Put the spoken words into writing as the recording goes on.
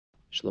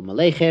Shalom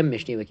Aleichem.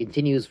 Mishnah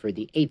continues for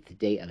the 8th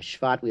day of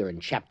Shvat. We are in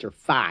chapter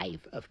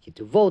 5 of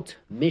Ketubot,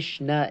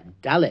 Mishnah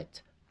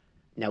Dalet.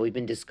 Now we've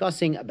been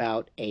discussing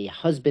about a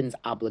husband's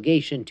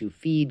obligation to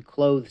feed,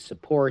 clothe,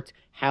 support,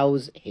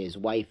 house his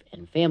wife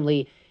and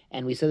family.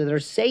 And we said that our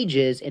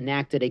sages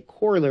enacted a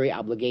corollary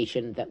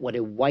obligation that what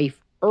a wife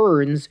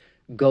earns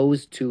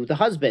goes to the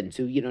husband,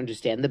 to,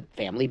 understand the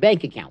family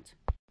bank account.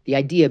 The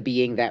idea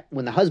being that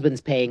when the husband's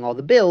paying all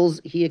the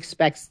bills, he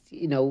expects,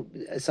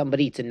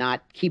 somebody to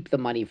not keep the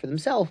money for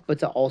themselves, but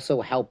to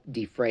also help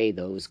defray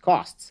those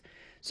costs.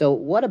 So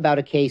what about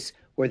a case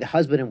where the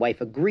husband and wife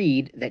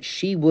agreed that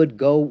she would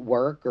go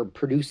work or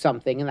produce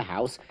something in the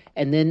house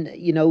and then,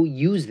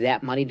 use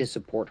that money to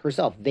support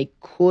herself? They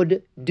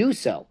could do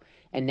so.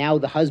 And now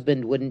the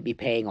husband wouldn't be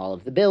paying all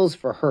of the bills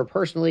for her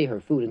personally, her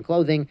food and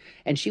clothing,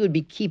 and she would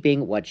be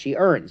keeping what she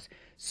earns.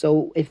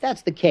 So if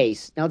that's the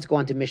case, now let's go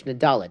on to Mishnah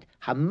Dalet.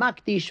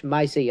 Hamakdish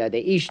ma'aseh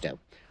yadei ishto.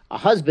 A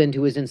husband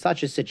who is in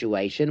such a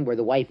situation where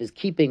the wife is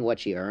keeping what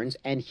she earns,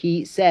 and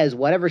he says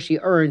whatever she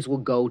earns will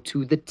go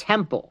to the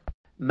temple.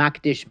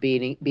 Makdish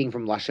being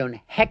from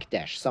Lashon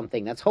hekdesh,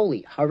 something that's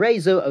holy.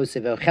 Harezo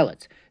osev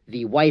chelet.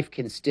 The wife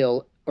can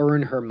still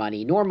earn her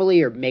money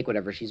normally or make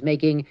whatever she's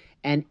making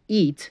and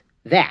eat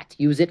that.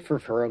 Use it for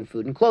her own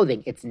food and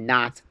clothing. It's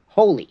not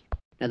holy.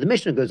 Now, the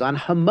Mishnah goes on,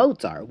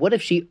 hamotar. What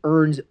if she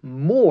earns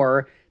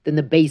more than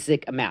the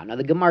basic amount? Now,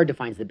 the Gemara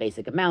defines the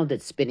basic amount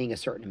as spinning a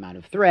certain amount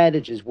of thread,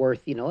 which is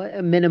worth,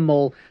 a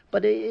minimal,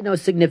 but, a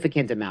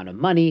significant amount of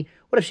money.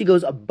 What if she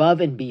goes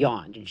above and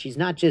beyond, and she's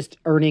not just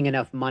earning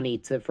enough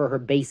money for her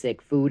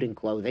basic food and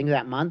clothing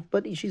that month,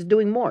 but she's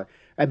doing more?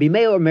 Rabbi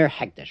Meir Omer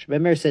Hekdesh.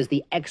 Rabbi Meir says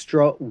the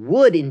extra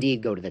would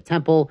indeed go to the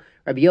temple.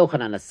 Rabbi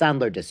Yochanan, a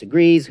Sandler,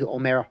 disagrees. Who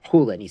Omer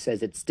Hulin. He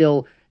says it's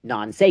still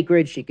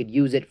non-sacred. She could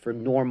use it for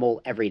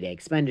normal, everyday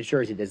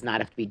expenditures. It does not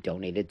have to be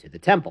donated to the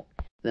temple.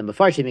 The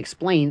Mefarshim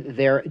explain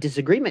their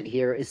disagreement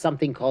here is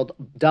something called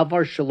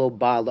davar shelo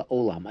ba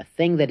la'olam, a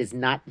thing that is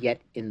not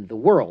yet in the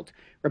world.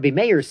 Rabbi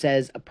Meir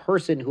says a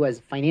person who has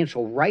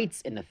financial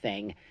rights in a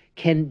thing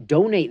can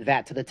donate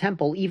that to the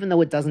temple even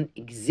though it doesn't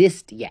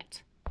exist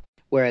yet.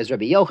 Whereas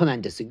Rabbi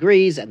Yochanan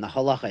disagrees, and the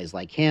halacha is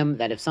like him,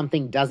 that if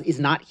something is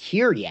not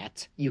here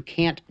yet, you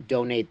can't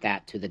donate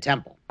that to the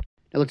temple.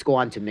 Now let's go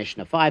on to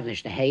Mishnah 5.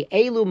 Mishnah Hey,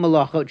 Elu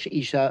malachot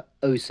she'isha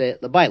ose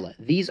lebaila.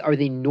 These are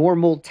the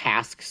normal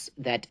tasks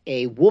that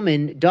a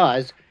woman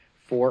does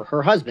for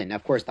her husband. Now,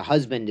 of course, the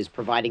husband is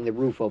providing the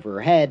roof over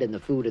her head and the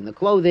food and the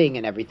clothing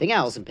and everything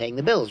else and paying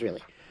the bills,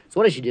 really. So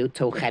what does she do?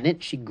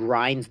 Tochenet, she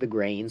grinds the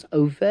grains.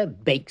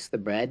 Ofe, bakes the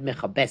bread.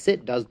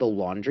 Mechabeset, does the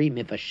laundry.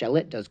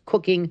 Mifashelet, does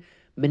cooking.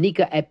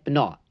 Manika et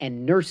bna,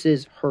 and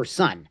nurses her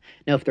son.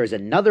 Now, if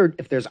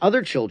there's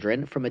other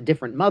children from a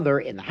different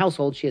mother in the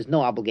household, she has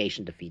no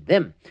obligation to feed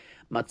them.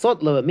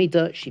 Matzot lo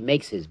amita, she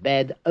makes his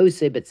bed. Ose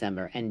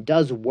betzemer, and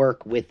does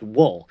work with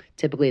wool.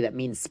 Typically, that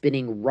means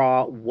spinning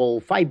raw wool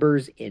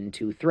fibers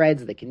into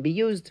threads that can be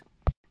used.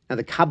 Now,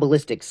 the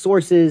Kabbalistic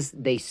sources,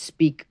 they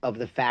speak of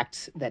the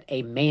fact that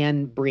a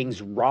man brings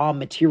raw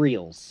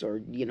materials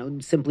or,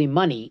 simply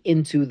money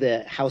into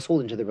the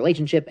household, into the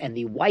relationship, and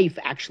the wife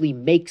actually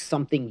makes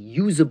something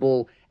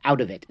usable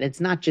out of it. And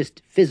it's not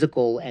just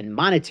physical and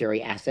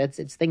monetary assets,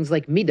 it's things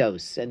like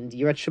midos and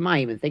yirat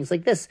shamayim and things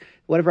like this.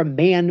 Whatever a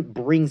man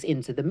brings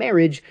into the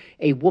marriage,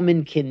 a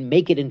woman can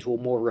make it into a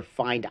more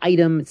refined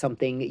item,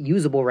 something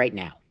usable right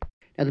now.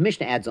 Now, the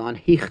Mishnah adds on,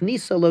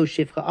 hichnisa lo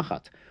shifcha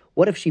achat.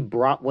 What if she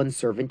brought one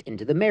servant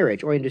into the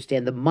marriage, or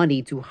understand the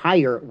money to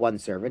hire one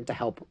servant to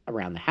help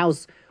around the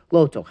house?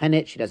 Lo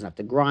tochenet, she doesn't have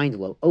to grind.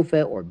 Lo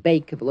ofe, or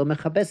bake. Lo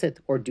mechabeset,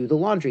 or do the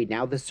laundry.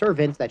 Now the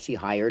servant that she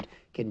hired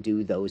can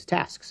do those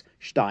tasks.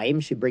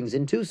 Shtaim, she brings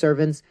in two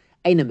servants.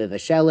 Eina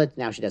mivashelet,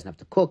 now she doesn't have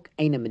to cook.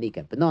 Eina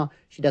menika b'na,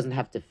 she doesn't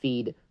have to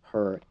feed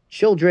her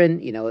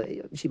children.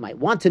 She might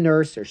want to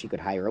nurse, or she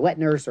could hire a wet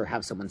nurse, or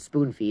have someone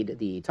spoon feed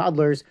the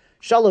toddlers.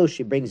 Shalosh,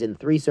 she brings in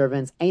three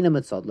servants. Eina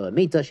mitzot lo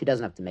amita, she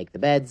doesn't have to make the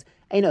beds.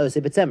 Eina ose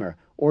betzemer,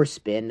 or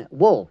spin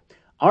wool.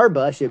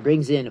 Arba, she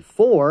brings in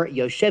four.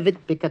 Yoshevet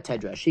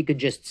bikatedra, she could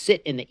just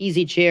sit in the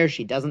easy chair.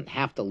 She doesn't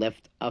have to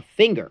lift a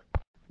finger.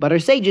 But our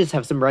sages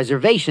have some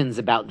reservations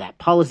about that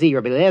policy.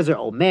 Rabbi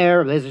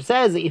Eliezer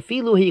says,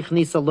 even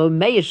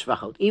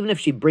if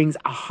she brings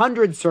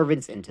 100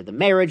 servants into the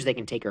marriage, they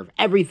can take care of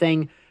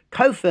everything.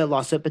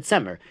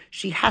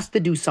 She has to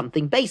do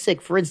something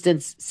basic, for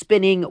instance,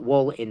 spinning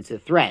wool into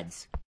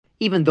threads.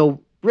 Even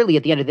though, really,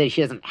 at the end of the day,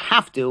 she doesn't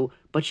have to,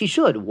 but she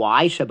should.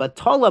 Why?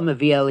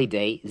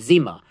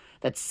 Zima.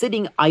 That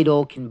sitting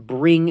idle can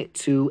bring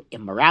to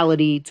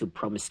immorality, to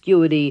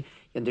promiscuity.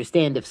 You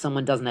understand, if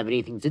someone doesn't have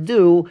anything to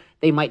do,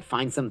 they might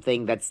find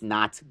something that's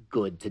not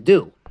good to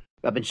do.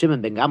 Rabbi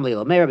Shimon ben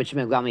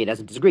Gamliel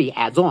doesn't disagree. He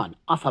adds on,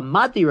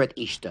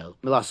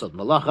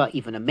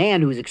 even a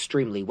man who's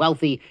extremely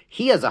wealthy,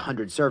 he has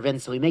 100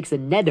 servants, so he makes a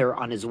neder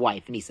on his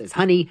wife, and he says,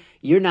 honey,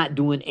 you're not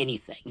doing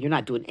anything. You're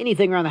not doing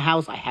anything around the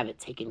house. I have it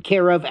taken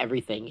care of.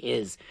 Everything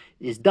is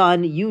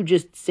done. You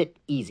just sit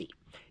easy.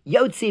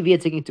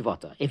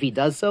 If he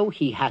does so,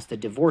 he has to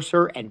divorce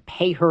her and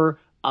pay her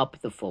up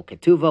the full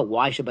ketuvah.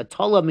 Why?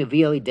 Shebatola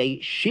mivili de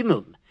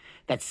shimum.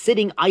 That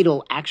sitting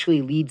idle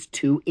actually leads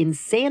to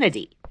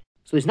insanity.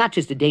 So there's not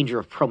just a danger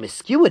of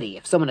promiscuity.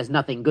 If someone has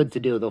nothing good to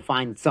do, they'll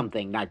find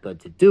something not good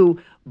to do.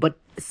 But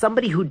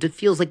somebody who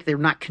feels like they're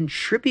not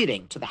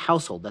contributing to the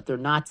household, that they're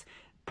not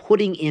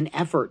putting in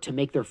effort to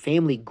make their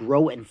family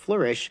grow and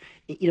flourish,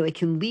 it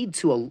can lead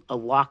to a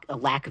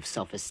lack of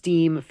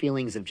self-esteem,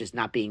 feelings of just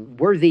not being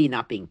worthy,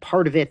 not being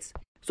part of it.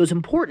 So it's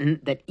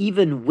important that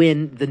even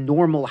when the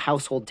normal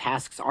household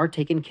tasks are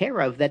taken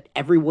care of, that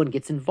everyone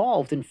gets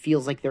involved and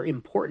feels like they're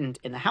important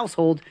in the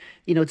household,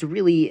 to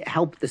really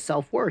help the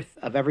self-worth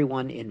of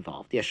everyone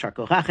involved. Yashar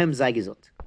kochachem, sei gesund.